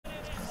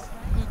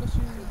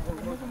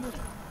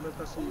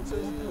Hits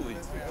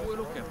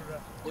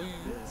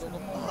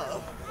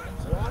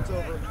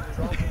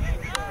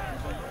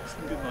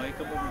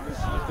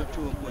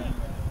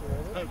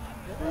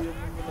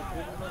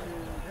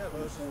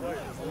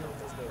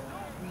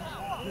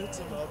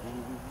him up,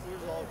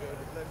 clears all good,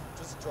 and then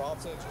just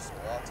drops it and just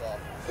squats off.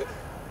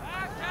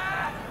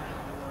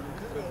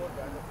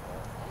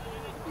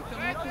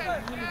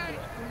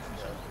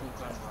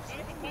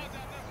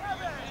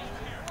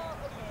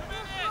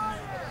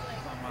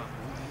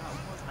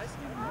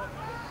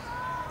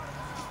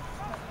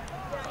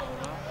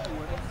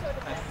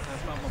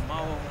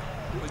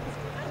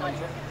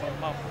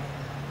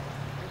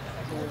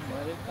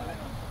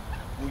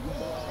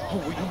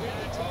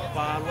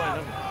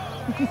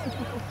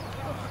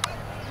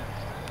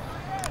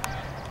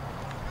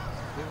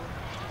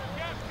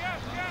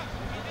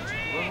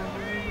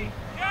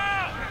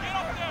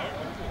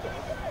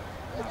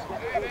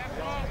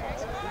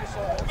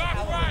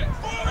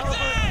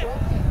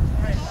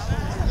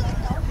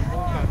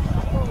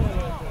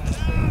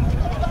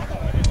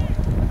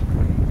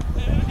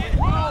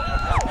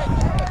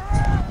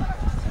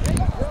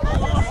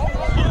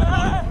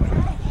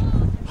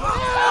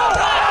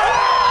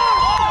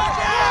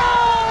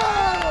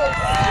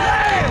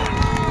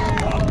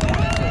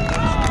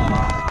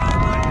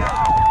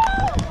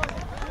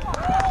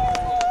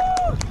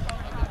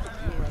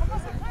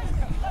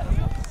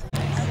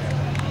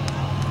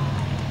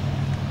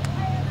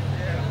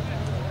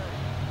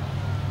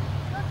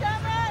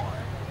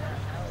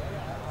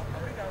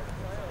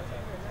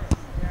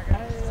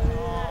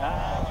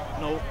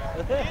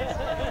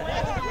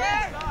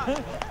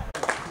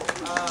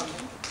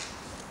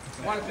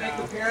 I want to thank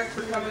the parents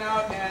for coming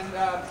out and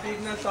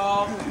feeding us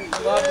all. I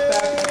love the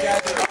fact that you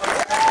guys are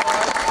all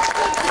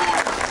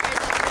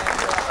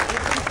we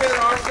consider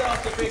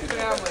ourselves a big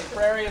family.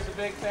 Prairie is a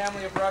big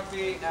family of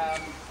rugby,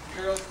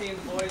 girls team,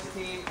 the boys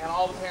team, and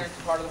all the parents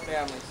are part of the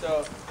family.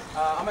 So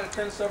I'm going to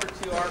turn this over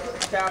to our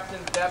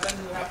captain, Devin,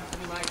 who happens to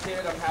be my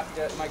kid. I'm happy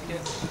that my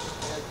kid's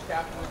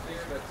captain was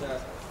here, but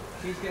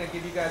he's going to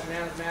give you guys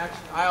man of the match.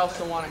 I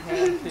also want to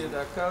hand to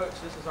the coach.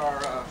 This is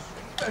our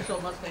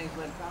special Mustangs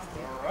men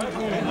company. All right.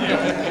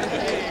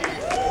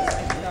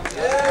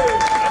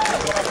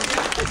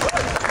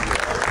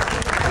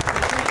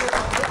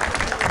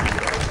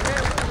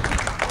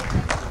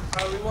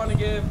 We want to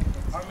give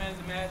our man of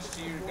the match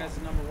to you guys,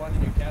 the number one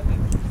and your captain.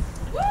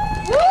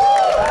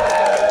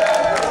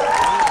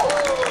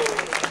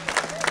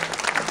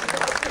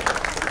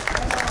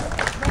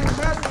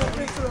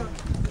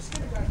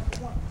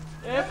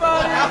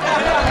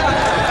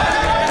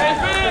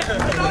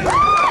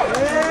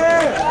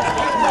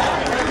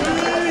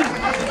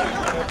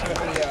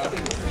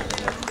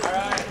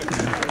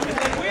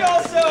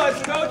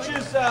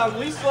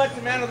 We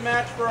selected man of the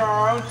match for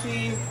our own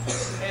team,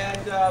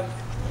 and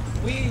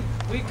we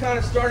kind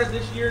of started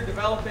this year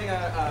developing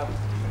a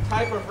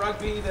type of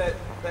rugby that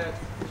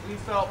we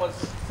felt was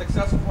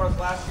successful for us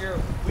last year.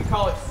 We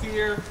call it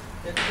FEAR.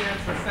 It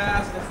stands for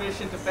Fast,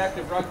 Efficient,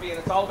 Effective Rugby, and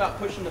it's all about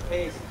pushing the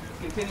pace,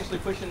 continuously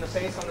pushing the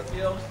pace on the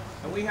field.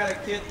 And we had a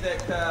kid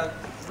that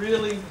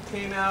really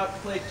came out,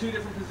 played 2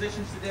 different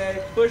positions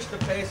today, pushed the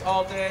pace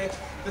all day.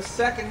 The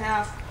second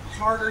half,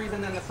 harder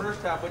even than the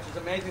first half, which is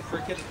amazing for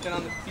a kid that's been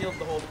on the field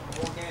the whole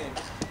game.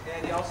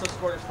 And he also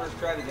scored his first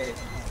try today.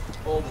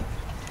 Bolden.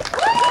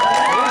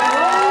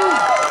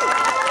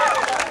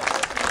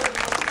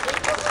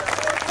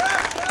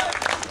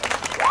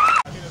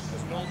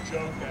 There's an old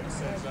joke that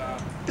says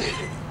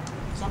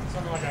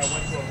something like I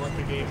went to a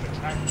rugby game and the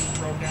track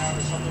broke out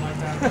or something like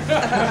that.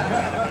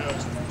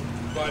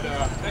 But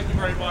thank you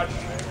very much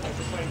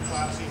for playing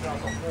classy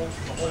throughout the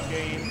whole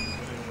game.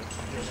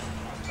 It was a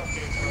tough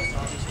game for us,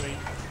 obviously.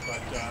 But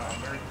I'm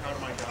very proud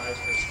of my guys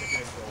for sticking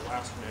it to the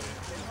last minute.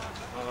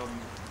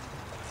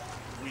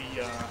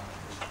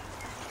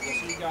 We'll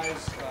see you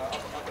guys up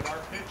at our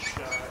pitch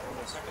in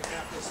the second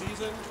half of the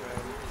season,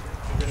 and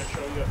we're going to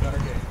show you a better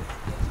game.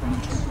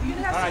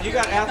 All right, you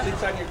got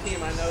athletes on your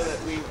team. I know that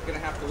we're going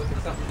to have to look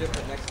at something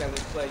different next time we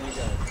play you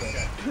guys. So.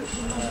 Okay.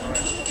 All right.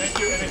 Thank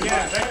you, and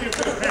again, thank you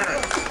for